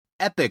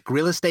Epic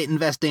Real Estate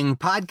Investing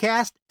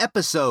Podcast,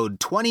 episode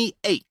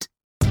 28.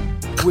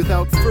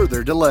 Without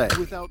further delay,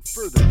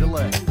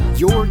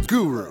 your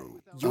guru,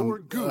 your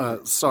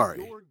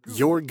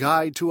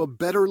guide to a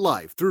better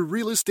life through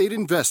real estate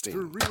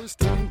investing.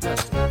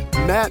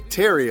 Matt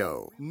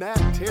Theriault.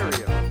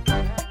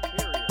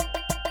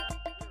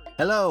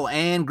 Hello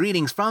and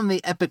greetings from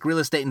the Epic Real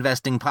Estate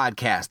Investing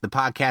Podcast, the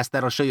podcast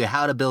that'll show you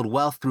how to build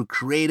wealth through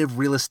creative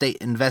real estate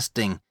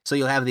investing, so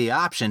you'll have the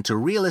option to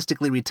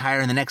realistically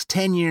retire in the next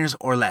 10 years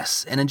or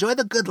less and enjoy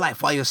the good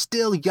life while you're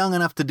still young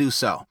enough to do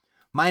so.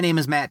 My name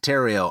is Matt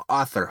Theriault,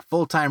 author,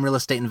 full-time real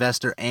estate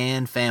investor,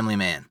 and family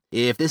man.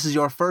 If this is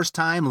your first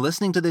time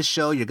listening to this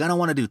show, you're going to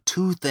want to do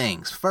two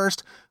things.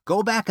 First,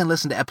 go back and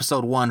listen to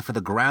episode 1 for the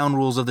ground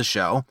rules of the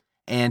show,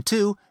 and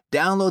 2,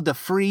 download the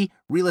free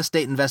real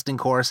estate investing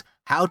course,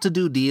 How to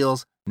Do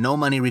Deals, No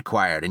Money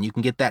Required, and you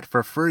can get that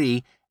for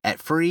free at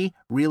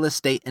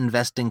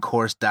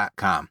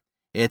freerealestateinvestingcourse.com.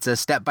 It's a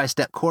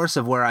step-by-step course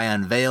of where I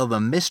unveil the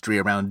mystery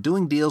around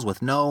doing deals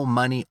with no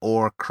money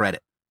or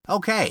credit.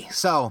 Okay,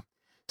 so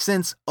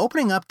since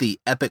opening up the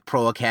Epic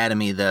Pro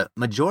Academy, the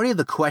majority of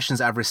the questions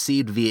I've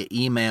received via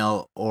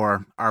email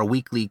or our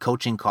weekly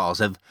coaching calls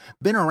have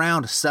been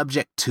around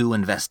subject to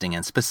investing,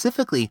 and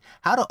specifically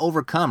how to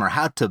overcome or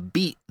how to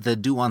beat the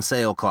due on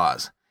sale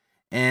clause.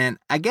 And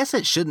I guess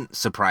it shouldn't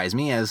surprise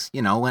me, as,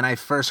 you know, when I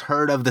first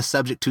heard of the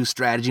subject to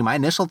strategy, my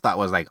initial thought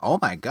was like, oh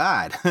my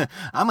God,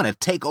 I'm going to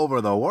take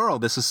over the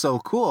world. This is so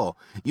cool.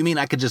 You mean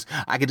I could just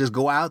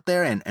go out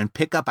there and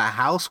pick up a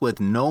house with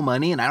no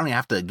money and I don't even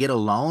have to get a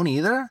loan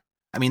either?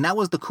 I mean, that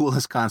was the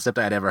coolest concept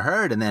I'd ever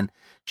heard. And then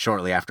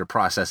shortly after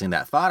processing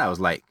that thought, I was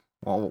like,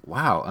 well,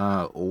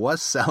 wow, what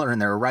seller in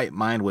their right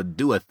mind would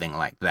do a thing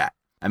like that?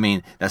 I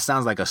mean, that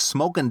sounds like a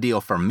smoking deal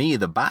for me,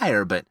 the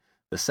buyer, but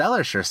the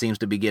seller sure seems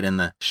to be getting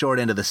the short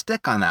end of the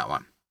stick on that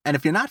one. And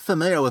if you're not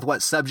familiar with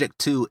what subject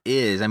to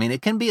is, I mean,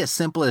 it can be as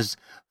simple as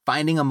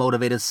finding a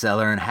motivated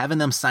seller and having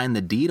them sign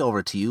the deed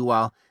over to you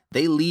while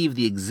they leave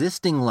the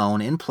existing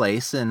loan in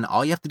place, and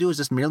all you have to do is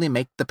just merely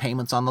make the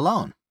payments on the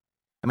loan.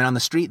 I mean, on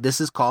the street,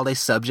 this is called a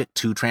subject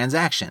to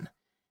transaction.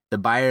 The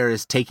buyer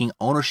is taking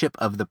ownership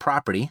of the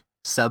property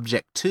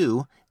subject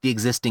to the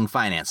existing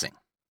financing.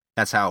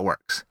 That's how it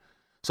works.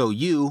 So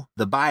you,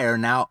 the buyer,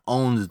 now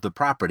owns the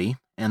property,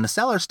 and the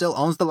seller still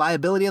owns the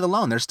liability of the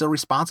loan. They're still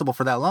responsible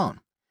for that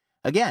loan.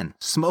 Again,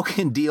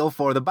 smoking deal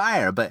for the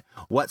buyer, but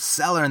what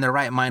seller in their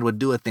right mind would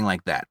do a thing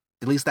like that?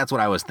 At least that's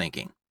what I was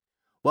thinking.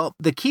 Well,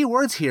 the key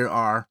words here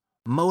are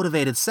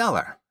motivated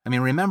seller. I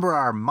mean, remember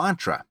our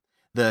mantra.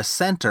 The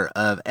center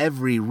of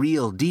every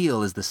real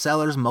deal is the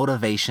seller's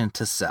motivation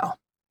to sell.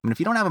 I mean, if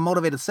you don't have a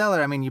motivated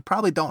seller, I mean, you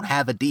probably don't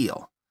have a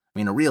deal. I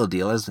mean, a real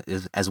deal is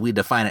as we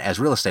define it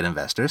as real estate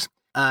investors.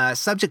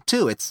 Subject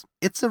to, it's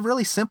a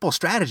really simple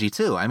strategy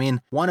too. I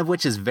mean, one of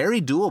which is very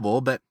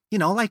doable, but, you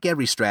know, like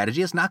every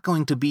strategy, it's not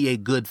going to be a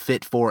good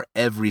fit for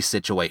every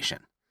situation.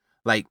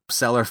 Like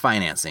seller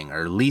financing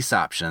or lease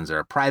options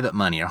or private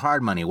money or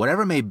hard money,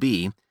 whatever it may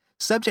be.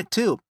 Subject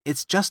to,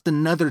 it's just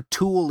another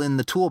tool in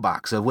the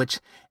toolbox of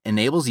which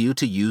enables you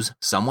to use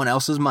someone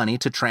else's money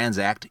to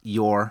transact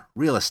your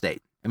real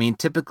estate. I mean,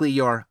 typically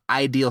your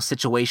ideal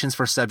situations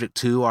for subject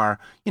to are,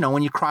 you know,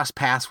 when you cross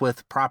paths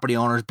with property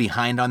owners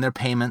behind on their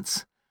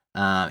payments,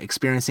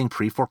 experiencing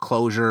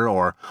pre-foreclosure,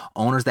 or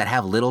owners that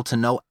have little to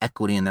no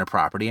equity in their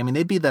property. I mean,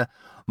 they'd be the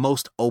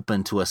most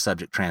open to a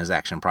subject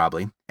transaction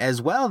probably.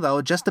 As well,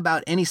 though, just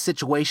about any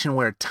situation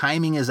where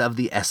timing is of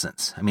the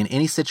essence. I mean,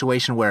 any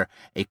situation where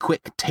a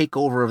quick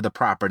takeover of the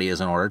property is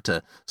in order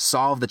to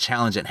solve the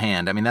challenge at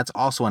hand. I mean, that's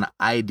also an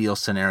ideal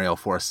scenario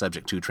for a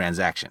subject to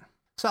transaction.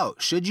 So,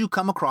 should you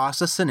come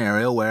across a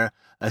scenario where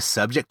a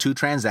subject to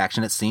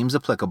transaction, it seems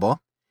applicable,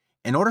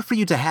 in order for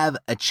you to have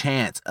a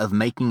chance of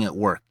making it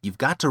work, you've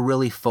got to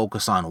really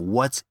focus on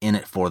what's in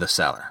it for the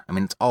seller. I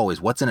mean, it's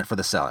always what's in it for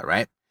the seller,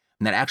 right?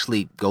 And that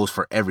actually goes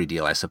for every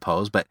deal, I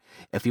suppose. But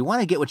if you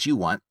want to get what you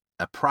want,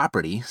 a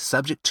property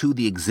subject to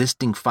the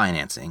existing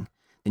financing,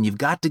 then you've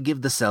got to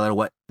give the seller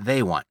what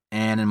they want.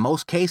 And in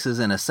most cases,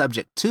 in a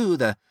subject to,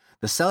 the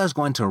seller's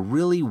going to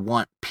really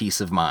want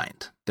peace of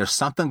mind. There's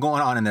something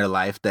going on in their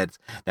life that's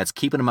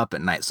keeping them up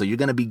at night. So you're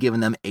going to be giving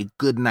them a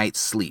good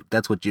night's sleep.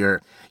 That's what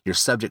your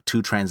subject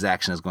to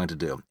transaction is going to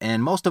do.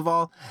 And most of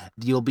all,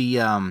 you'll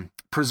be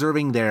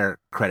preserving their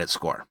credit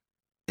score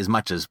as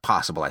much as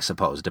possible, I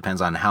suppose. It depends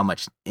on how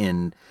much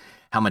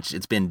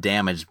it's been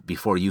damaged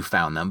before you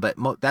found them. But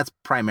that's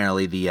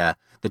primarily the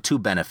two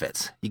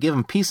benefits. You give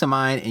them peace of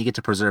mind and you get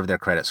to preserve their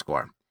credit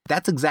score.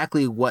 That's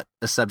exactly what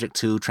a subject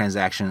to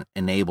transaction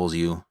enables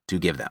you to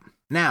give them.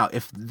 Now,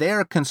 if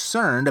they're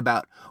concerned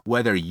about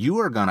whether you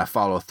are going to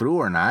follow through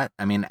or not,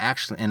 I mean,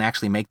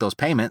 actually make those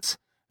payments,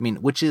 I mean,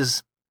 which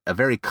is a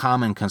very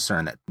common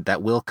concern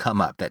that will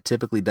come up, that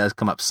typically does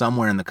come up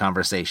somewhere in the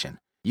conversation.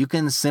 You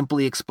can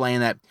simply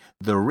explain that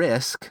the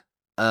risk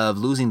of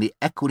losing the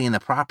equity in the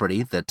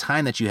property, the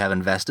time that you have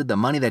invested, the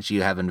money that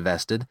you have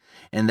invested,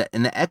 and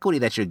the equity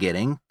that you're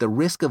getting, the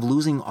risk of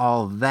losing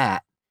all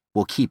that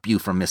will keep you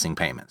from missing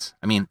payments.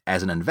 I mean,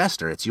 as an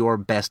investor, it's your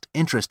best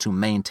interest to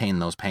maintain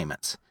those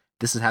payments.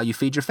 This is how you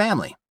feed your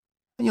family.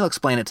 and you'll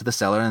explain it to the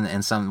seller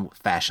in some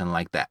fashion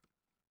like that.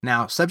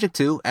 Now, subject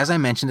to, as I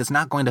mentioned, it's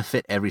not going to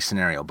fit every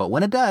scenario, but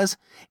when it does,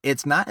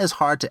 it's not as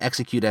hard to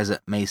execute as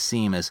it may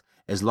seem as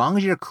long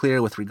as you're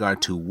clear with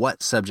regard to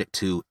what subject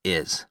to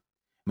is.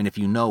 I mean, if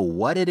you know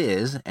what it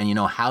is and you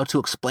know how to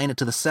explain it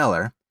to the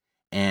seller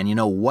and you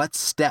know what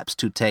steps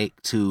to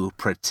take to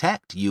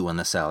protect you and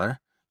the seller,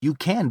 you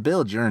can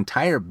build your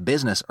entire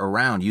business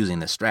around using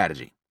this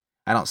strategy.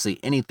 I don't see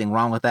anything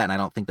wrong with that, and I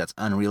don't think that's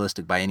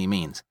unrealistic by any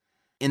means.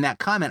 In that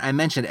comment, I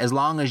mentioned as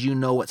long as you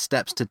know what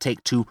steps to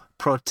take to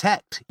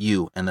protect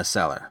you and the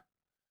seller.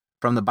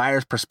 From the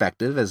buyer's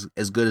perspective,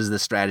 as good as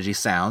this strategy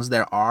sounds,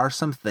 there are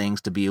some things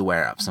to be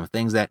aware of, some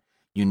things that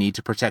you need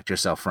to protect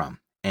yourself from.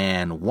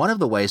 And one of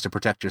the ways to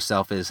protect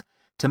yourself is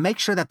to make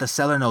sure that the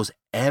seller knows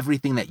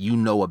everything that you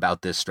know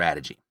about this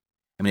strategy.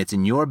 I mean, it's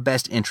in your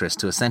best interest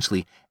to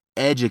essentially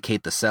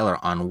educate the seller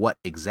on what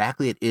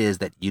exactly it is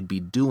that you'd be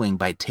doing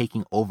by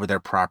taking over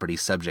their property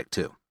subject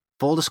to.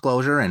 Full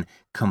disclosure and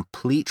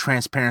complete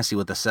transparency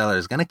with the seller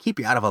is going to keep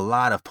you out of a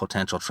lot of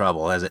potential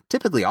trouble, as it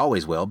typically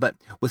always will. But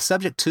with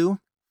subject to,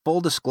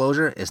 full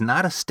disclosure is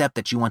not a step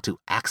that you want to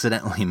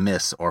accidentally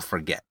miss or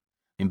forget.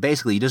 I mean,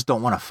 basically, you just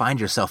don't want to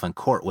find yourself in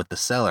court with the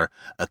seller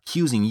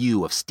accusing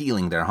you of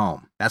stealing their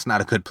home. That's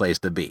not a good place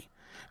to be.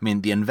 I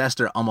mean, the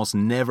investor almost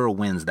never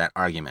wins that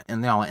argument,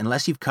 and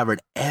unless you've covered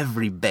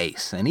every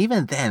base. And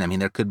even then, I mean,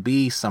 there could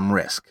be some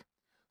risk.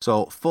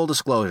 So full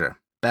disclosure,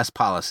 best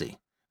policy.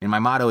 I mean, my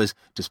motto is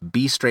just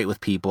be straight with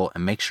people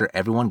and make sure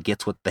everyone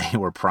gets what they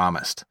were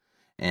promised.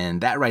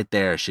 And that right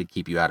there should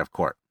keep you out of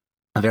court.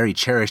 A very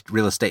cherished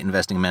real estate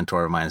investing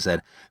mentor of mine said,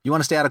 if you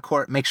want to stay out of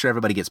court, make sure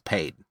everybody gets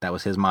paid. That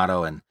was his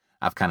motto, and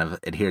I've kind of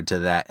adhered to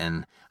that,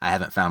 and I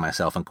haven't found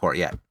myself in court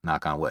yet,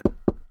 knock on wood.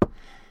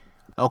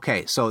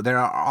 Okay, so there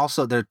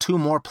are two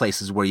more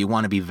places where you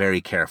want to be very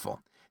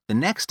careful. The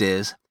next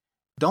is,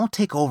 don't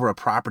take over a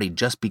property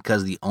just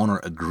because the owner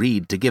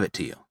agreed to give it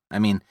to you. I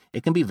mean,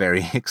 it can be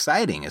very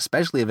exciting,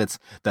 especially if it's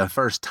the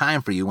first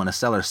time for you when a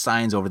seller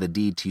signs over the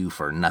deed to you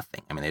for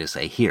nothing. I mean, they just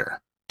say,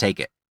 here, take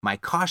it. My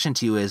caution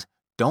to you is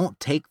don't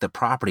take the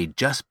property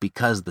just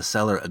because the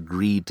seller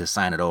agreed to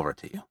sign it over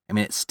to you. I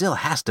mean, it still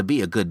has to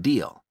be a good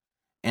deal.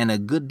 And a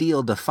good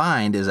deal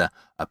defined is a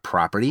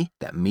property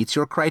that meets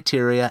your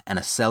criteria and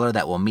a seller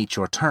that will meet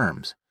your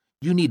terms.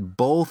 You need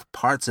both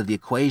parts of the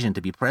equation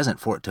to be present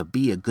for it to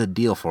be a good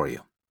deal for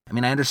you. I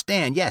mean, I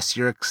understand, yes,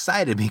 you're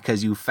excited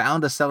because you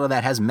found a seller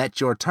that has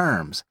met your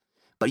terms,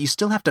 but you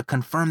still have to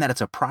confirm that it's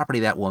a property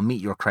that will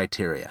meet your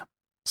criteria.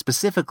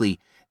 Specifically,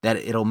 that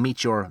it'll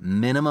meet your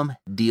minimum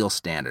deal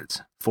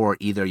standards for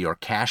either your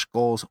cash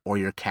goals or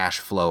your cash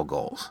flow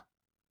goals.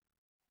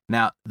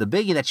 Now, the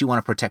biggie that you want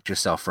to protect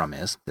yourself from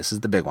this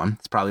is the big one.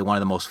 It's probably one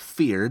of the most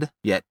feared,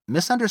 yet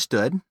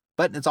misunderstood,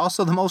 but it's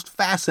also the most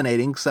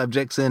fascinating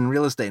subjects in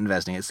real estate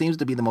investing. It seems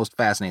to be the most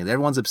fascinating.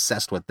 Everyone's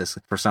obsessed with this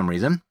for some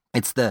reason.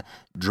 It's the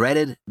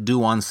dreaded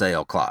due on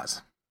sale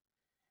clause.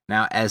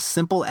 Now, as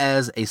simple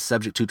as a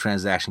subject to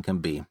transaction can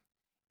be,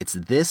 it's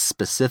this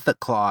specific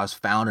clause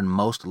found in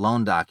most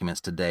loan documents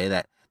today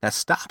that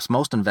stops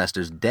most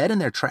investors dead in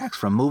their tracks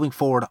from moving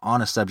forward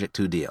on a subject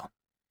to deal.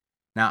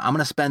 Now, I'm going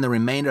to spend the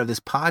remainder of this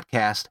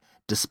podcast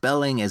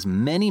dispelling as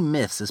many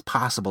myths as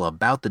possible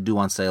about the due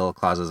on sale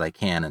clause as I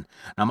can, and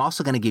I'm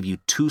also going to give you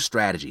two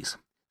strategies,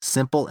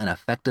 simple and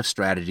effective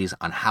strategies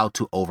on how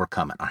to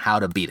overcome it, on how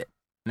to beat it.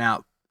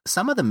 Now,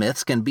 some of the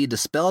myths can be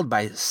dispelled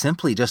by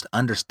simply just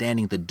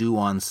understanding the due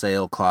on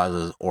sale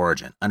clause's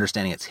origin,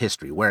 understanding its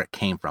history, where it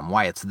came from,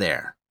 why it's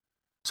there.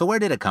 So where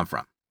did it come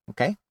from?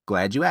 Okay,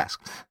 glad you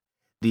asked.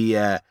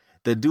 The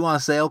due on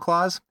sale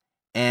clause,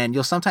 and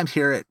you'll sometimes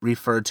hear it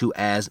referred to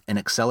as an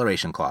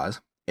acceleration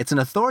clause. It's an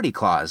authority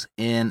clause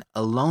in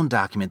a loan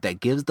document that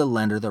gives the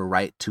lender the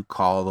right to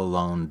call the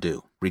loan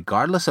due,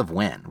 regardless of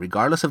when,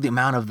 regardless of the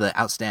amount of the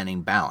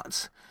outstanding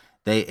balance.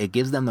 It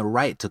gives them the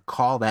right to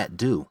call that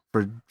due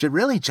for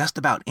really just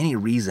about any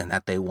reason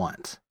that they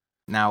want.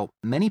 Now,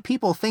 many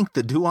people think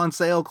the due on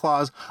sale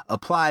clause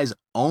applies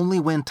only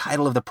when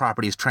title of the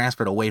property is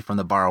transferred away from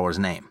the borrower's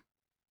name.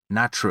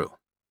 Not true.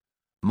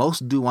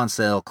 Most due on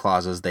sale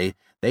clauses, they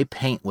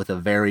paint with a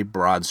very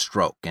broad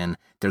stroke, and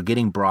they're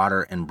getting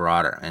broader and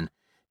broader. And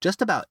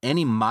just about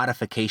any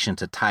modification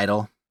to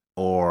title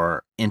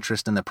or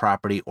interest in the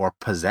property or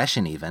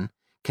possession even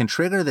can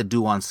trigger the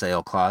due on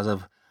sale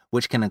clause,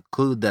 which can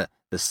include the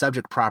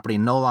subject property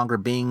no longer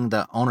being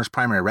the owner's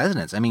primary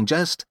residence. I mean,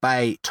 just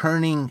by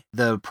turning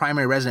the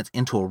primary residence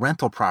into a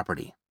rental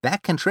property,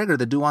 that can trigger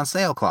the due on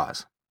sale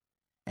clause.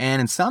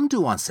 And in some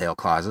due on sale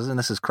clauses, and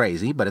this is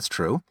crazy, but it's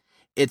true,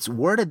 it's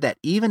worded that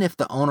even if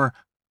the owner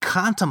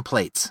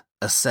contemplates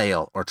a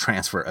sale or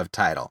transfer of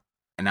title,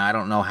 and now I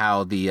don't know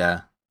how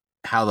the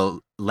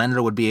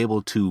lender would be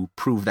able to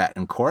prove that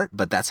in court,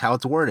 but that's how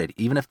it's worded.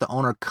 Even if the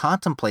owner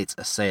contemplates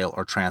a sale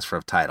or transfer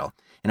of title,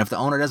 and if the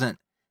owner doesn't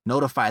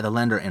notify the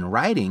lender in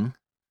writing,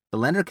 the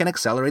lender can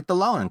accelerate the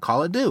loan and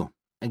call it due.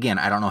 Again,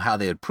 I don't know how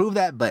they would prove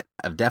that, but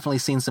I've definitely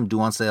seen some due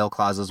on sale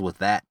clauses with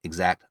that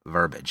exact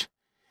verbiage.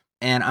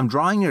 And I'm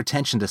drawing your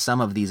attention to some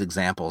of these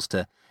examples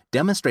to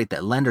demonstrate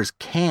that lenders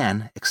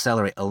can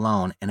accelerate a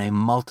loan in a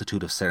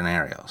multitude of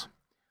scenarios.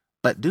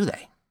 But do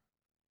they?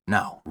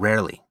 No,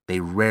 rarely. They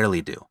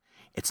rarely do.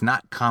 It's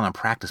not common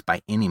practice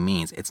by any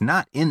means. It's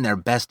not in their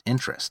best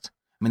interest.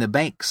 I mean, the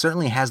bank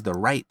certainly has the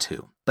right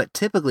to, but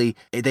typically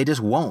they just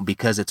won't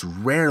because it's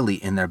rarely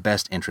in their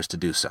best interest to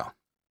do so.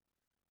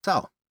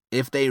 So,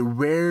 if they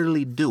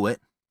rarely do it,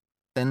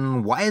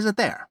 then why is it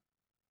there?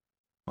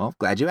 Well,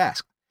 glad you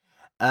asked.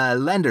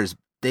 Lenders,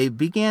 they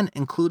began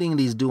including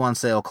these due on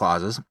sale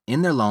clauses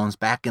in their loans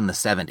back in the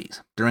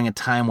 70s, during a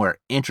time where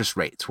interest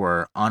rates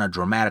were on a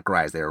dramatic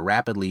rise. They were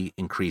rapidly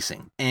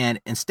increasing. And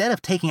instead of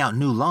taking out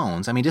new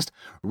loans, just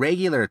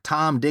regular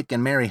Tom, Dick,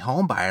 and Mary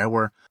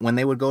homebuyer when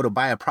they would go to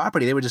buy a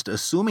property, they were just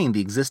assuming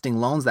the existing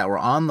loans that were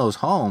on those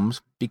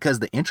homes because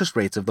the interest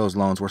rates of those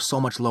loans were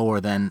so much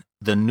lower than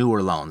the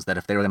newer loans, that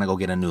if they were going to go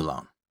get a new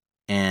loan.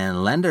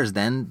 And lenders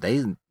then,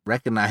 they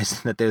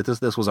recognized that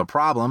this was a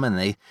problem,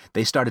 and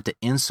they started to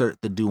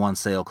insert the due on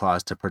sale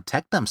clause to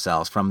protect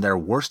themselves from their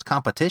worst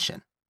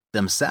competition,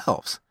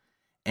 themselves.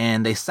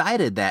 And they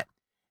cited that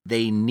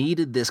they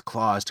needed this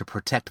clause to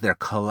protect their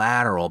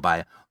collateral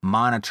by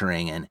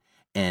monitoring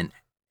and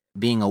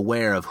being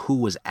aware of who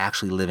was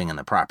actually living in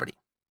the property,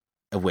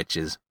 which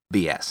is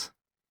BS.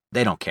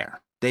 They don't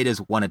care. They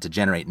just wanted to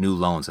generate new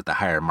loans at the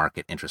higher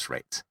market interest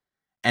rates.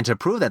 And to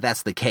prove that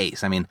that's the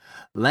case,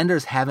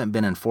 lenders haven't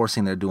been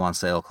enforcing their due on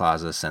sale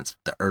clauses since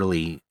the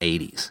early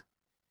 80s.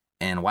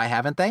 And why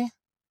haven't they?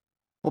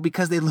 Well,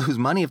 because they lose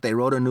money if they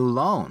wrote a new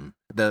loan.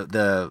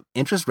 The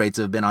interest rates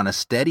have been on a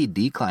steady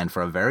decline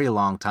for a very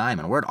long time,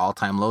 and we're at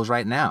all-time lows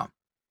right now.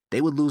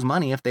 They would lose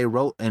money if they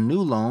wrote a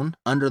new loan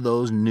under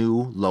those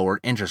new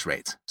lower interest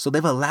rates. So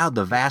they've allowed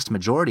the vast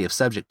majority of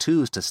subject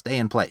twos to stay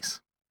in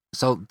place.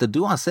 So the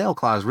due on sale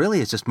clause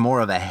really is just more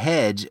of a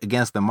hedge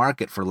against the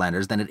market for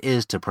lenders than it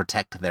is to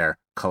protect their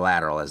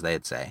collateral, as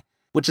they'd say,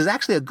 which is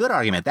actually a good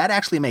argument. That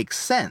actually makes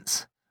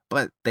sense,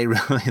 but they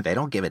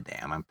don't give a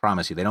damn. I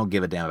promise you, they don't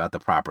give a damn about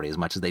the property as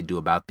much as they do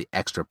about the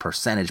extra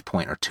percentage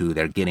point or two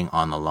they're getting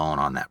on the loan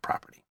on that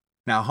property.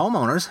 Now,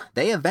 homeowners,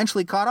 they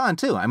eventually caught on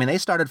too. They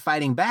started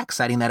fighting back,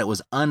 citing that it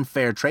was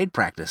unfair trade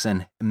practice,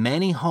 and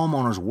many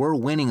homeowners were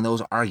winning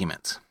those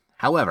arguments.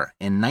 However,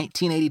 in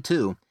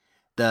 1982,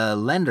 the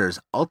lenders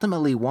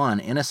ultimately won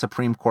in a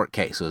Supreme Court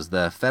case. It was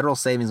the Federal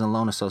Savings and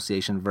Loan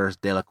Association versus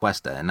De La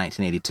Cuesta in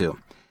 1982.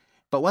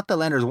 But what the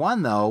lenders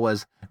won, though,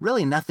 was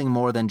really nothing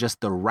more than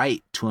just the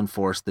right to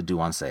enforce the due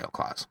on sale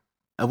clause,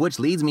 of which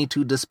leads me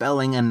to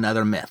dispelling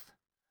another myth.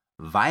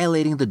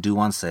 Violating the due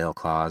on sale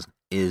clause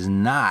is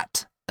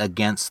not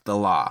against the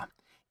law.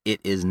 It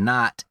is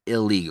not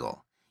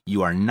illegal.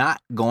 You are not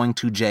going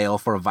to jail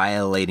for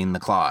violating the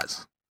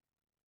clause.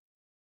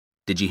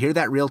 Did you hear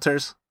that,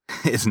 realtors?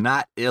 It's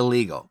not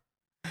illegal.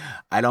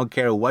 I don't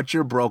care what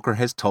your broker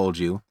has told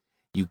you.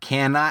 You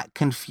cannot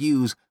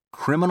confuse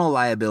criminal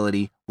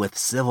liability with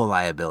civil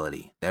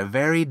liability. They're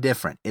very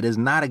different. It is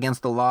not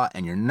against the law,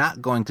 and you're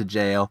not going to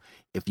jail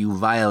if you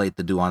violate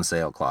the due on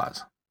sale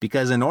clause.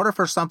 Because in order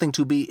for something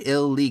to be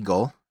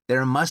illegal,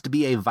 there must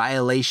be a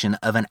violation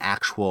of an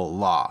actual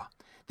law.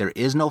 There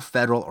is no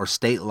federal or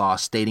state law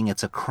stating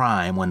it's a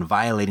crime when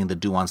violating the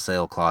due on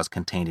sale clause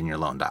contained in your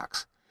loan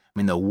docs.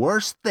 The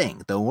worst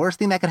thing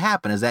that could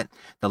happen is that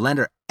the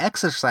lender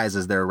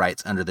exercises their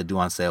rights under the due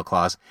on sale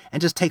clause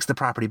and just takes the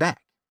property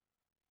back.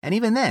 And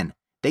even then,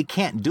 they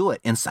can't do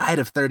it inside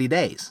of 30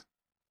 days.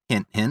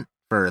 Hint, hint,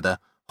 for the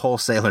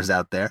wholesalers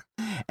out there.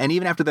 And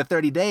even after the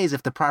 30 days,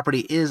 if the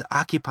property is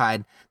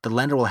occupied, the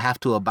lender will have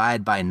to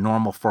abide by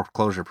normal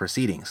foreclosure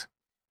proceedings,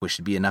 which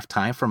should be enough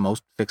time for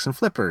most fix and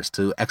flippers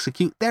to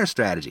execute their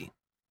strategy.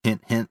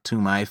 Hint, hint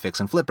to my fix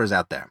and flippers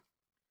out there.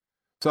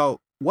 So,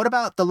 what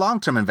about the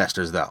long-term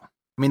investors, though?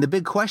 The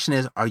big question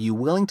is, are you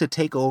willing to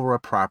take over a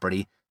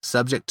property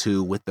subject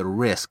to with the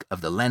risk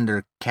of the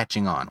lender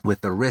catching on,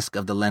 with the risk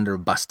of the lender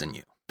busting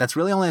you? That's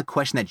really only a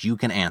question that you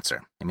can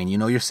answer. You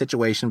know your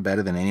situation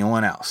better than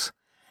anyone else.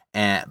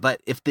 But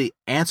if the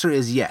answer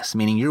is yes,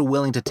 meaning you're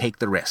willing to take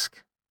the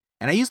risk,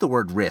 and I use the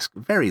word risk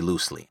very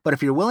loosely, but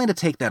if you're willing to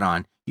take that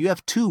on, you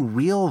have two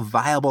real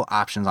viable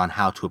options on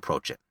how to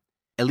approach it.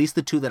 At least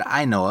the two that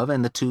I know of,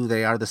 and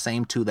they are the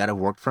same two that have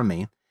worked for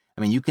me.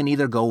 You can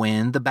either go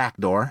in the back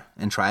door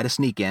and try to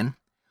sneak in,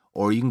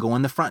 or you can go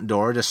in the front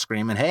door just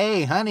screaming,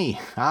 "Hey, honey,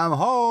 I'm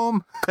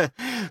home."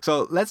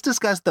 So let's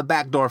discuss the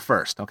back door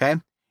first, okay?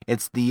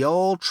 It's the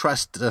old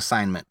trust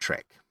assignment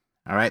trick,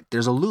 all right?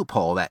 There's a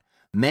loophole that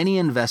many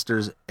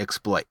investors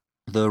exploit.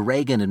 The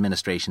Reagan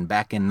administration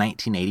back in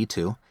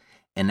 1982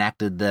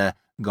 enacted the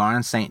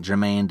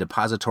Garn-St-Germain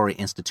Depository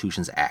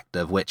Institutions Act,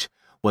 of which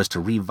was to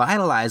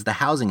revitalize the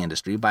housing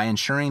industry by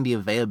ensuring the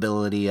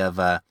availability of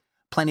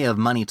plenty of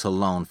money to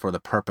loan for the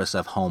purpose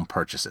of home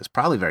purchases.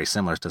 Probably very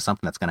similar to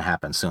something that's going to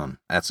happen soon.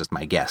 That's just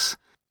my guess.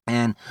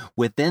 And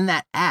within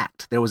that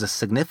act, there was a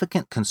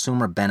significant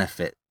consumer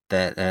benefit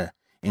that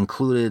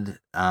included,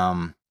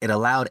 it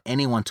allowed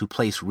anyone to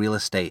place real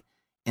estate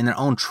in their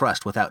own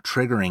trust without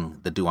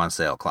triggering the due on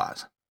sale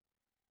clause.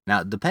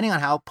 Now, depending on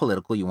how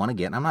political you want to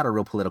get, and I'm not a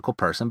real political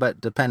person,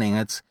 but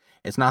depending,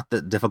 It's not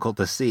that difficult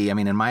to see. I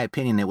mean, in my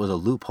opinion, it was a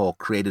loophole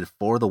created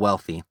for the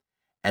wealthy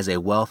as a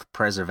wealth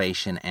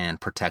preservation and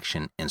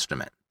protection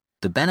instrument.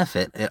 The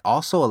benefit, it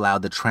also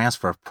allowed the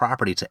transfer of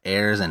property to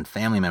heirs and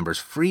family members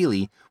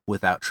freely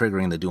without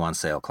triggering the due on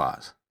sale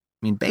clause.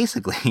 I mean,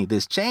 basically,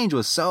 this change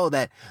was so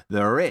that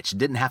the rich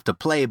didn't have to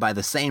play by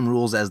the same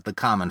rules as the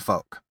common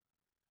folk.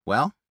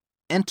 Well,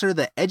 enter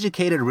the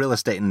educated real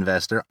estate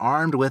investor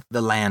armed with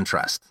the land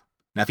trust.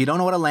 Now, if you don't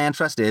know what a land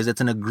trust is,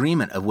 it's an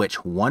agreement of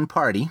which one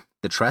party,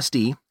 the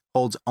trustee,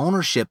 holds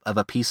ownership of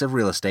a piece of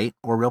real estate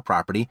or real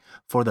property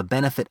for the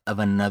benefit of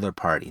another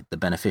party, the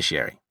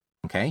beneficiary.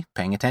 Okay,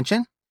 paying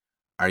attention?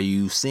 Are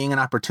you seeing an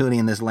opportunity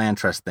in this land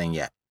trust thing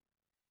yet?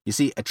 You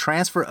see, a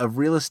transfer of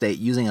real estate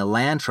using a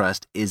land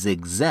trust is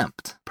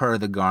exempt per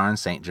the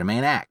Garn-St.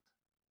 Germain Act.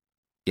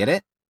 Get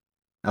it?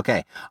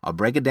 Okay, I'll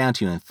break it down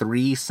to you in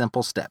 3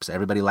 simple steps.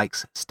 Everybody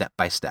likes step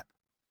by step.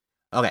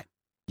 Okay,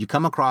 you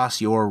come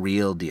across your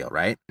real deal,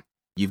 right?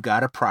 You've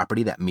got a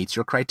property that meets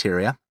your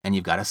criteria, and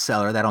you've got a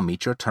seller that'll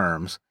meet your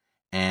terms,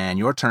 and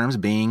your terms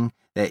being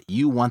that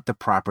you want the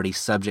property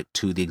subject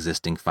to the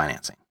existing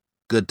financing.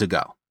 Good to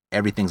go.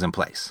 Everything's in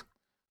place.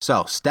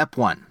 So, step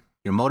 1,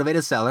 your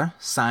motivated seller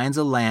signs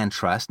a land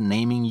trust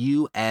naming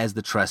you as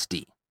the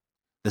trustee.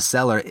 The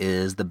seller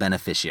is the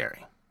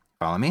beneficiary.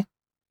 Follow me?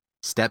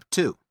 Step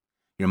 2,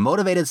 your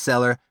motivated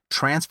seller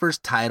transfers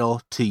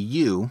title to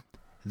you,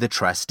 the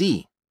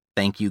trustee.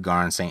 Thank you,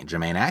 Garn-St.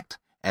 Germain Act.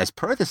 As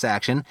per this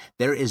action,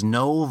 there is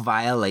no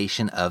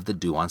violation of the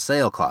due on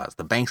sale clause.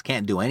 The banks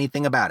can't do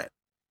anything about it.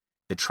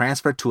 The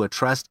transfer to a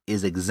trust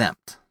is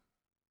exempt.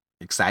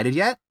 Excited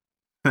yet?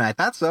 I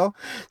thought so.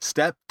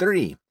 Step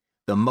 3,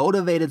 the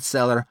motivated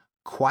seller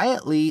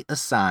quietly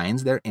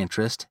assigns their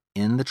interest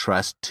in the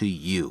trust to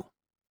you.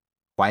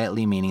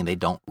 Quietly meaning they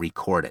don't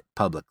record it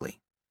publicly.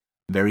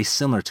 Very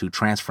similar to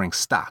transferring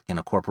stock in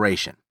a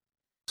corporation.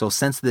 So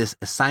since this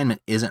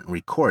assignment isn't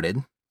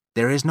recorded,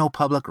 there is no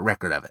public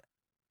record of it.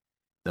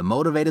 The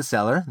motivated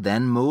seller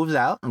then moves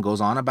out and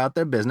goes on about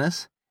their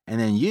business, and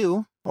then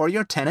you or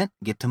your tenant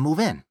get to move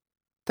in.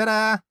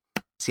 Ta-da!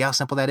 See how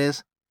simple that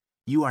is?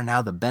 You are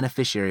now the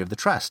beneficiary of the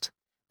trust.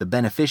 The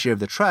beneficiary of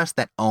the trust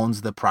that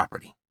owns the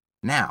property.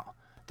 Now,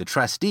 the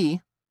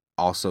trustee,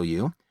 also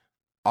you,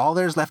 all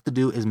there's left to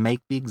do is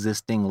make the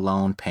existing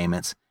loan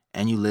payments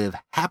and you live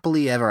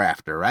happily ever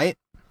after, right?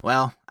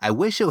 Well, I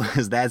wish it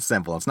was that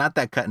simple. It's not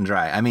that cut and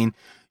dry. I mean,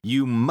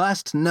 you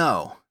must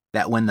know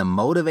that when the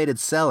motivated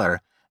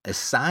seller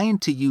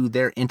assigned to you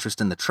their interest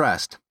in the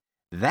trust,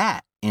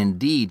 that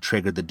indeed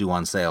triggered the due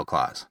on sale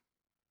clause.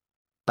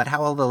 But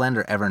how will the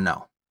lender ever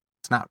know?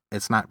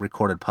 It's not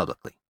recorded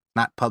publicly,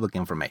 not public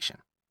information.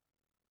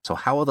 So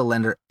how will the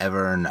lender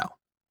ever know?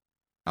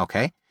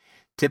 Okay,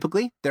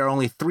 typically there are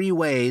only 3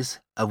 ways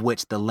of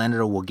which the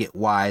lender will get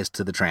wise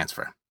to the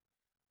transfer.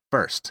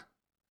 First,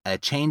 a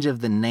change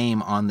of the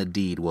name on the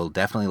deed will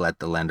definitely let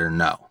the lender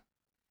know.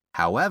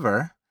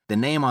 However, the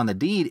name on the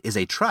deed is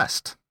a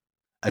trust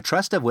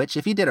of which,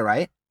 if you did it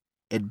right,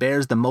 it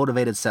bears the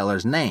motivated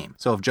seller's name.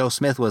 So if Joe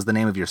Smith was the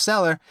name of your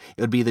seller,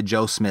 it would be the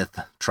Joe Smith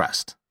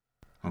Trust.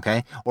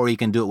 Okay? Or you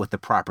can do it with the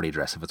property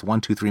address. If it's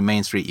 123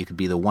 Main Street, you could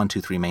be the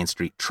 123 Main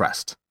Street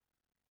Trust.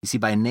 You see,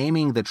 by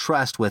naming the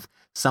trust with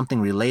something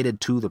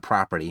related to the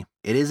property,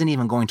 it isn't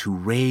even going to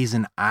raise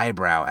an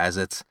eyebrow, as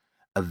it's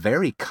a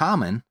very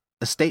common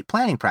estate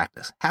planning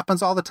practice.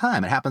 Happens all the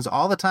time. It happens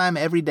all the time,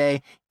 every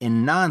day,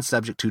 in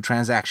non-subject to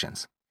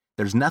transactions.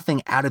 There's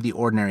nothing out of the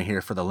ordinary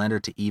here for the lender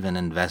to even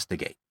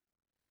investigate.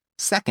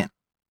 Second,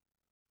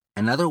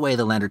 another way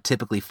the lender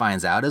typically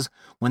finds out is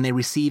when they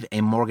receive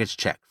a mortgage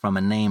check from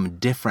a name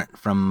different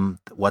from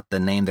what the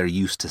name they're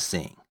used to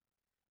seeing.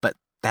 But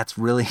that's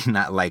really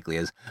not likely,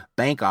 as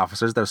bank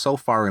officers, they're so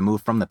far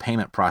removed from the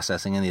payment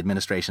processing in the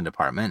administration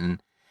department.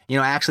 And,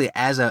 actually,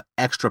 as an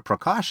extra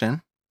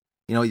precaution,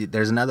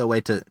 there's another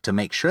way to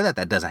make sure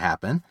that doesn't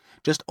happen.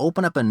 Just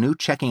open up a new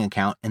checking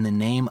account in the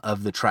name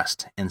of the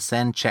trust and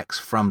send checks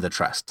from the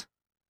trust.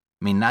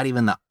 I mean, not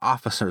even the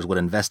officers would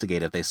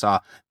investigate if they saw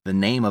the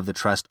name of the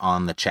trust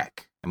on the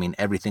check. I mean,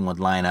 everything would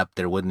line up.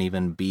 There wouldn't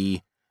even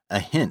be a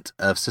hint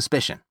of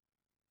suspicion.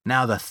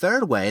 Now, the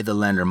third way the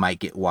lender might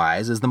get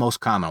wise is the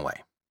most common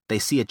way. They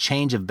see a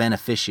change of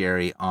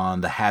beneficiary on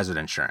the hazard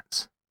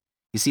insurance.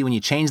 You see, when you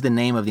change the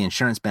name of the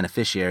insurance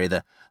beneficiary,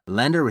 the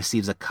lender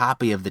receives a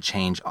copy of the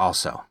change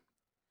also.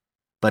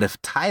 But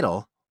if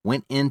title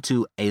went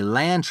into a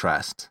land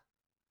trust,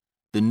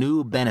 the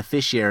new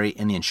beneficiary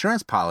in the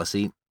insurance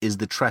policy is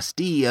the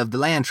trustee of the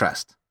land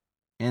trust,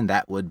 and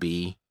that would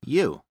be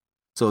you.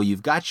 So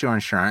you've got your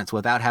insurance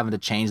without having to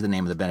change the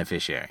name of the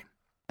beneficiary.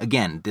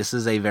 Again, this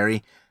is a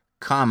very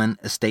common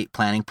estate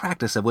planning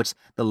practice of which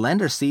the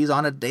lender sees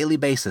on a daily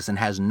basis and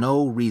has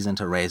no reason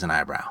to raise an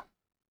eyebrow.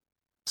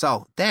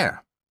 So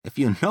there, if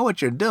you know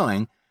what you're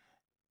doing,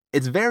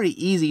 it's very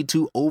easy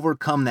to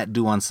overcome that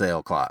due on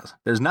sale clause.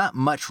 There's not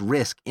much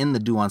risk in the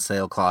due on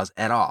sale clause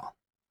at all.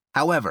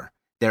 However,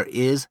 there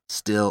is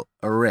still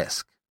a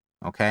risk.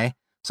 Okay?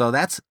 So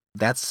that's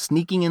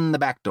sneaking in the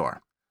back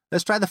door.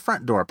 Let's try the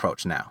front door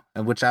approach now,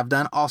 which I've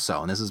done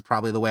also, and this is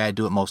probably the way I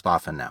do it most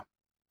often now.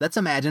 let's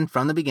imagine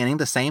from the beginning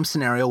the same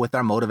scenario with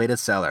our motivated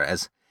seller.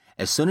 As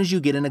soon as you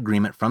get an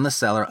agreement from the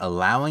seller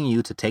allowing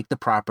you to take the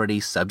property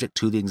subject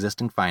to the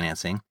existing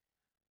financing,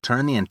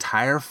 turn the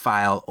entire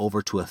file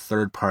over to a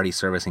third-party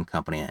servicing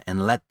company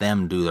and let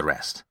them do the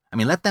rest.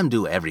 Let them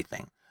do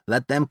everything.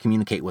 Let them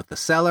communicate with the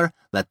seller.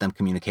 Let them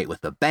communicate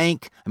with the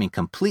bank.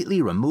 Completely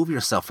remove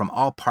yourself from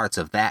all parts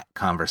of that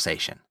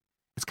conversation.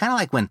 It's kind of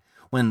like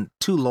when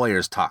two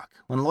lawyers talk.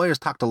 When lawyers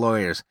talk to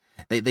lawyers,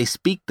 they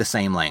speak the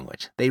same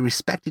language. They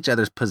respect each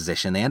other's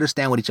position. They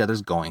understand what each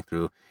other's going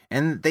through.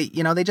 And they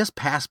just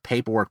pass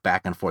paperwork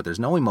back and forth. There's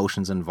no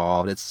emotions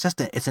involved.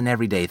 It's an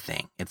everyday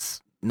thing.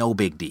 It's no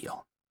big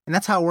deal. And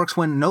that's how it works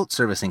when note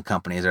servicing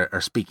companies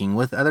are speaking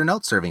with other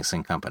note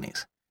servicing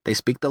companies. They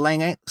speak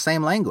the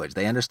same language.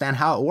 They understand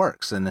how it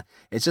works. And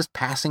it's just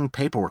passing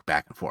paperwork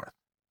back and forth.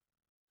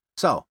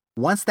 So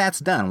once that's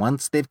done,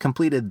 once they've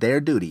completed their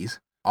duties,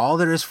 all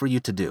there is for you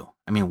to do,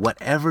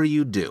 whatever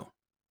you do,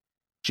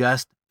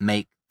 just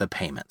make the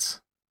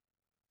payments.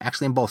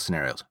 Actually, in both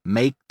scenarios,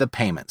 make the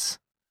payments.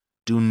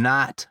 Do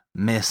not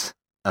miss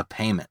a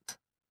payment.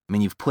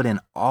 You've put in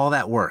all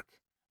that work.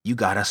 You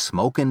got a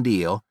smoking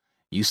deal.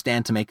 You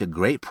stand to make a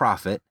great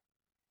profit.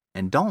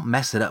 And don't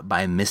mess it up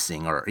by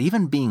missing or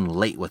even being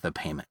late with a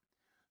payment.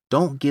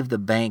 Don't give the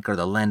bank or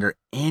the lender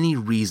any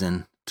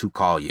reason to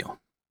call you.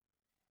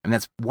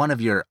 That's one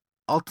of your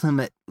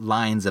ultimate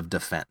lines of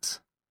defense.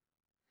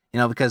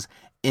 Because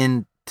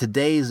in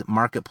today's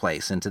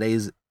marketplace, in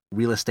today's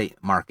real estate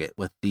market,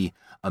 with the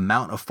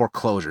amount of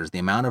foreclosures, the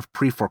amount of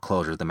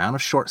pre-foreclosures, the amount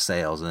of short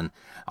sales, and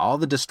all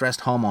the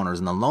distressed homeowners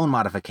and the loan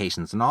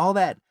modifications and all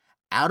that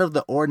out of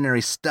the ordinary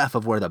stuff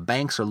of where the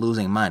banks are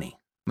losing money.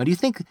 Do you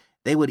think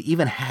they would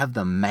even have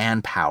the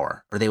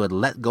manpower, or they would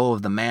let go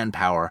of the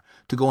manpower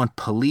to go and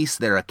police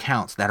their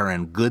accounts that are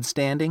in good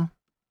standing?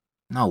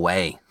 No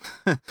way.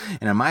 And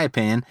in my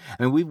opinion,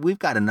 we've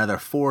got another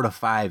 4 to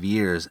 5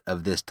 years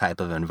of this type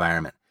of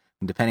environment,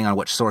 depending on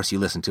which source you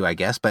listen to, I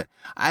guess. But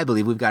I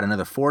believe we've got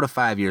another 4 to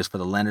 5 years for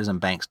the lenders and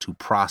banks to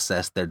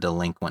process their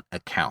delinquent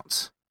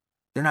accounts.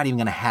 They're not even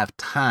going to have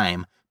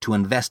time to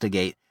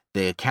investigate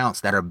the accounts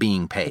that are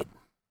being paid.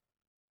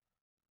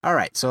 All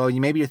right, so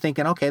maybe you're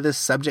thinking, okay, this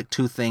subject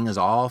to thing is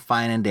all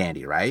fine and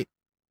dandy, right?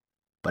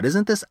 But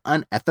isn't this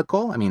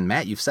unethical?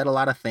 Matt, you've said a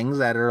lot of things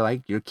that are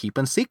like you're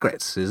keeping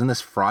secrets. Isn't this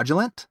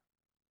fraudulent?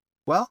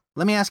 Well,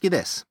 let me ask you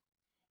this.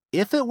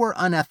 If it were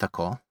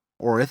unethical,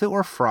 or if it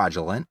were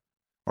fraudulent,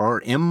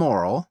 or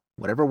immoral,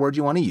 whatever word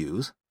you want to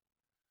use,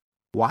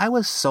 why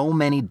was so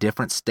many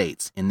different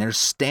states in their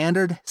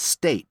standard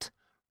state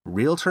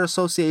realtor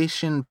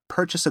association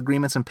purchase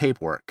agreements and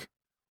paperwork,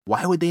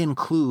 why would they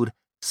include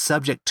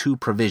subject to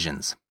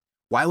provisions?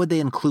 Why would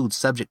they include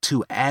subject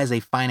to as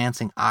a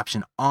financing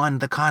option on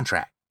the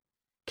contract?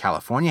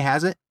 California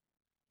has it.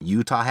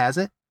 Utah has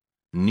it.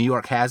 New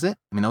York has it.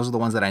 Those are the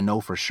ones that I know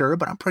for sure,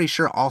 but I'm pretty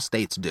sure all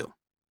states do.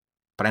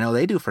 But I know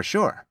they do for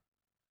sure.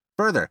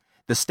 Further,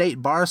 the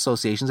state bar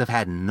associations have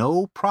had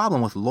no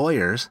problem with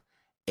lawyers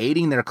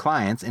aiding their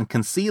clients in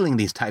concealing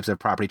these types of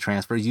property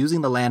transfers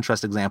using the land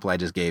trust example I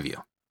just gave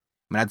you.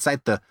 I'd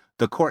cite the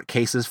court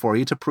cases for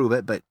you to prove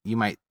it, but you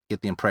might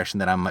get the impression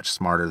that I'm much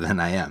smarter than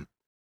I am.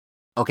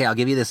 Okay, I'll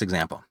give you this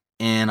example.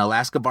 In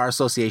Alaska Bar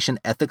Association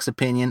Ethics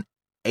Opinion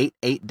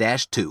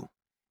 88-2,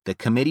 the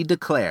committee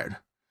declared,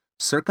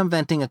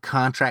 circumventing a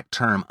contract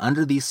term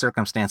under these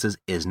circumstances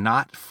is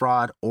not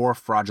fraud or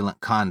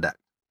fraudulent conduct.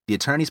 The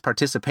attorney's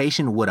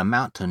participation would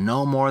amount to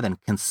no more than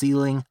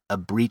concealing a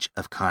breach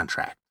of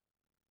contract.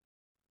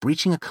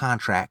 Breaching a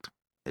contract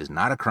is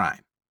not a crime.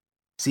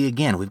 See,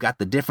 again, we've got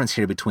the difference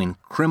here between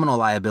criminal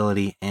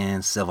liability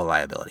and civil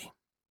liability.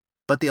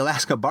 But the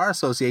Alaska Bar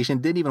Association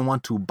didn't even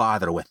want to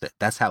bother with it.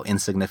 That's how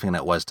insignificant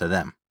it was to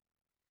them.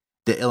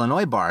 The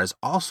Illinois Bar is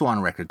also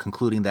on record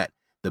concluding that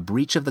the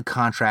breach of the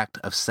contract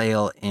of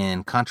sale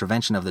in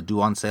contravention of the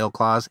due on sale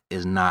clause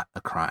is not a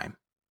crime.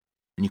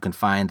 And you can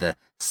find the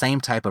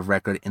same type of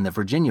record in the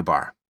Virginia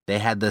Bar. They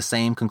had the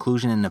same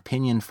conclusion in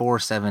Opinion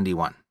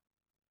 471.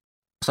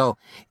 So,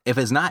 if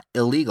it's not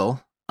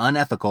illegal,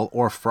 unethical,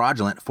 or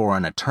fraudulent for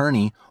an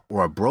attorney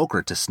or a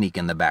broker to sneak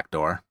in the back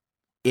door,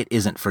 it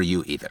isn't for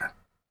you either.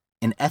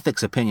 In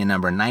Ethics Opinion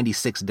number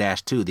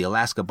 96-2, the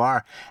Alaska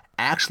Bar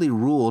actually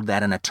ruled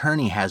that an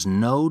attorney has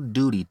no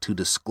duty to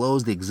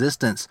disclose the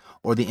existence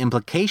or the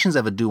implications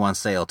of a due on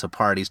sale to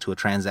parties to a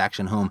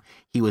transaction whom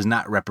he was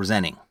not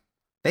representing.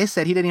 They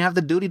said he didn't have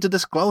the duty to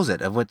disclose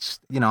it, of which,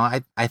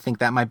 I think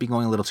that might be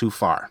going a little too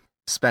far,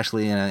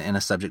 especially in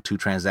a subject to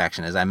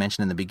transaction. As I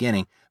mentioned in the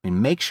beginning,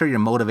 make sure your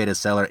motivated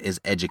seller is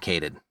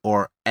educated,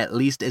 or at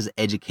least as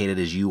educated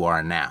as you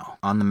are now,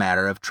 on the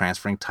matter of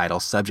transferring title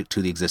subject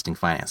to the existing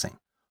financing.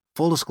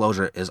 Full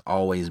disclosure is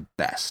always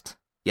best.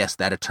 Yes,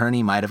 that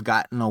attorney might have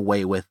gotten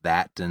away with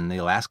that, and the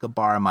Alaska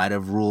Bar might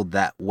have ruled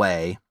that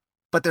way,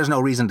 but there's no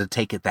reason to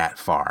take it that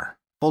far.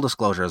 Full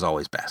disclosure is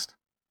always best.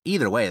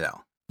 Either way,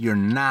 though, you're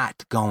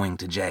not going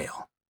to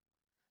jail.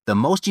 The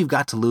most you've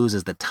got to lose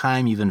is the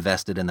time you've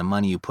invested and the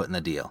money you put in the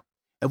deal,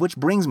 which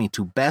brings me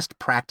to best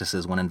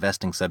practices when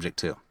investing subject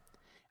to.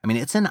 I mean,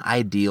 it's an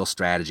ideal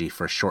strategy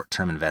for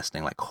short-term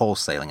investing like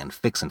wholesaling and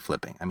fix and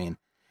flipping. I mean,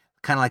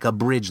 kind of like a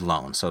bridge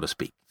loan, so to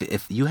speak.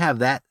 If you have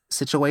that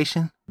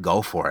situation,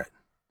 go for it.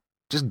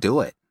 Just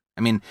do it.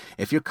 I mean,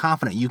 if you're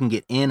confident you can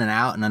get in and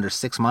out in under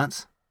 6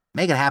 months,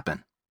 make it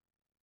happen.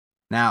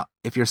 Now,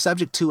 if your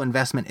subject to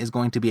investment is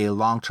going to be a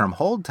long-term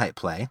hold type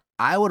play,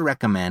 I would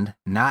recommend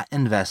not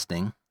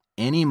investing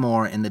any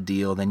more in the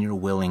deal than you're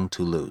willing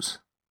to lose.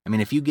 I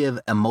mean, if you give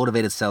a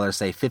motivated seller,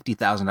 say,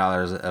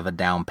 $50,000 of a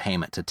down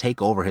payment to take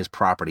over his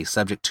property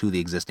subject to the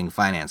existing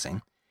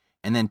financing,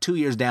 and then 2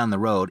 years down the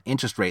road,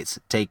 interest rates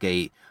take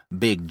a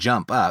big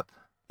jump up,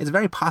 it's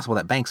very possible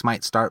that banks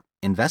might start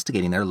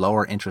investigating their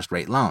lower interest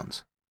rate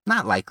loans.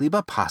 Not likely,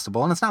 but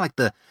possible. And it's not like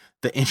the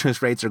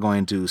interest rates are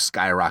going to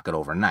skyrocket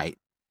overnight.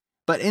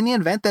 But in the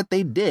event that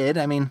they did,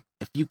 I mean,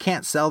 if you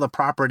can't sell the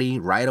property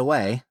right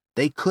away,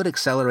 they could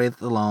accelerate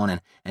the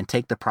loan and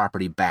take the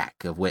property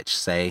back, of which,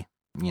 say,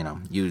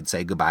 you'd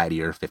say goodbye to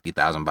your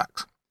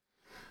 $50,000.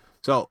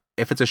 So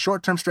if it's a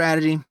short-term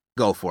strategy,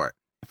 go for it.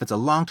 If it's a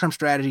long-term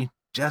strategy,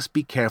 just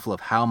be careful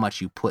of how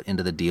much you put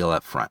into the deal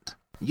up front.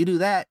 You do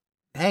that,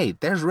 hey,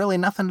 there's really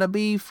nothing to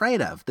be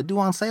afraid of. The due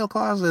on sale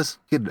clause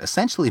could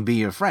essentially be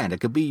your friend. It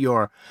could be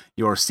your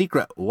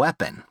secret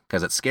weapon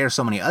because it scares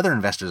so many other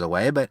investors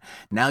away, but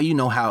now you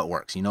know how it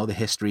works. You know the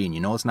history and you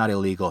know it's not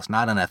illegal, it's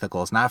not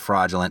unethical, it's not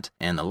fraudulent,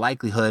 and the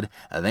likelihood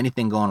of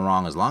anything going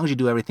wrong, as long as you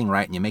do everything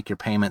right and you make your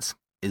payments,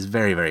 is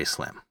very, very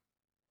slim.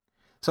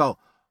 So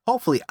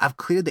hopefully I've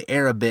cleared the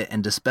air a bit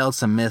and dispelled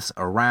some myths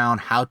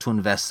around how to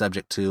invest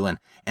subject to and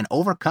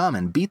overcome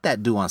and beat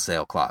that due on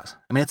sale clause.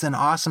 I mean, it's an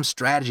awesome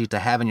strategy to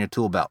have in your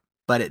tool belt,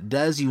 but it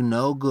does you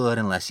no good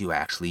unless you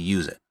actually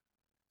use it.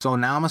 So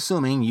now I'm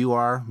assuming you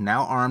are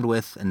now armed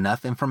with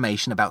enough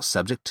information about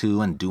subject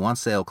to and due on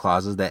sale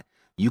clauses that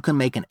you can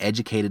make an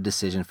educated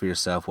decision for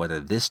yourself whether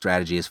this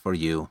strategy is for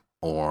you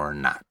or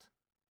not.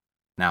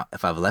 Now,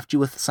 if I've left you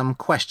with some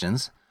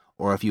questions,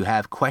 or if you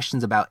have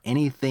questions about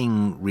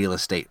anything real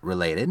estate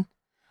related,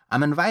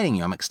 I'm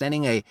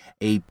extending a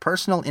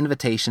personal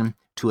invitation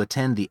to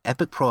attend the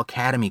EPREI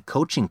Academy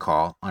coaching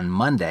call on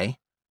Monday,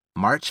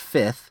 March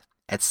 5th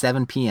at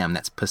 7 p.m.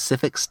 That's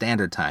Pacific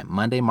Standard Time.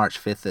 Monday, March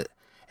 5th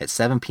at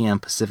 7 p.m.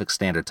 Pacific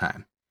Standard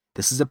Time.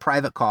 This is a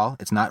private call.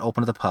 It's not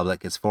open to the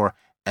public. It's for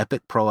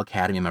EPREI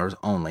Academy members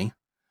only.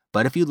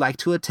 But if you'd like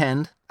to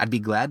attend, I'd be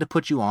glad to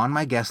put you on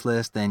my guest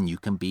list, then you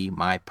can be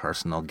my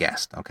personal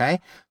guest, okay?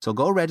 So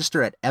go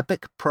register at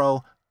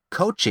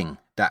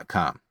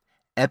epicprocoaching.com,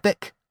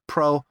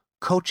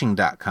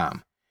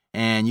 epicprocoaching.com,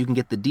 and you can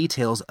get the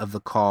details of the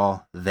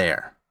call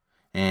there.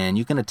 And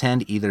you can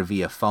attend either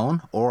via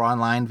phone or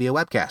online via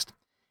webcast.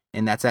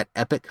 And that's at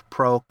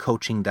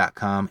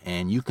epicprocoaching.com,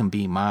 and you can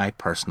be my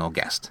personal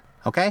guest.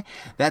 Okay?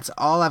 That's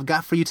all I've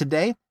got for you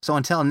today. So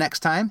until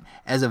next time,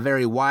 as a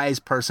very wise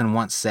person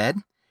once said,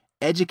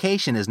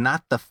 education is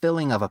not the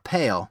filling of a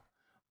pail,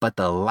 but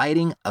the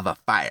lighting of a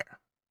fire.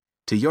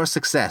 To your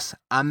success,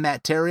 I'm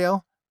Matt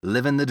Theriault,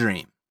 living the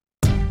dream.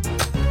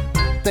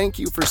 Thank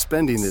you for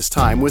spending this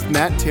time with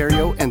Matt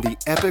Theriault and the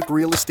Epic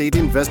Real Estate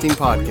Investing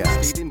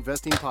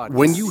Podcast.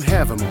 When you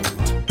have a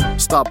moment,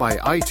 stop by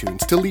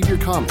iTunes to leave your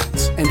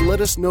comments and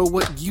let us know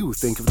what you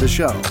think of the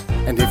show.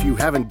 And if you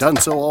haven't done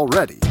so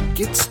already,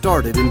 get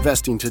started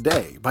investing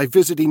today by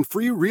visiting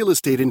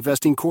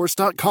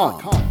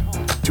freerealestateinvestingcourse.com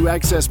to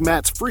access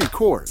Matt's free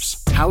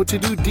course, How to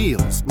Do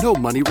Deals, No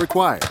Money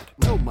Required.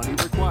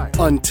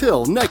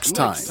 Until next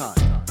time.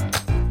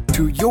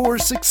 To your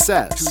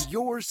success.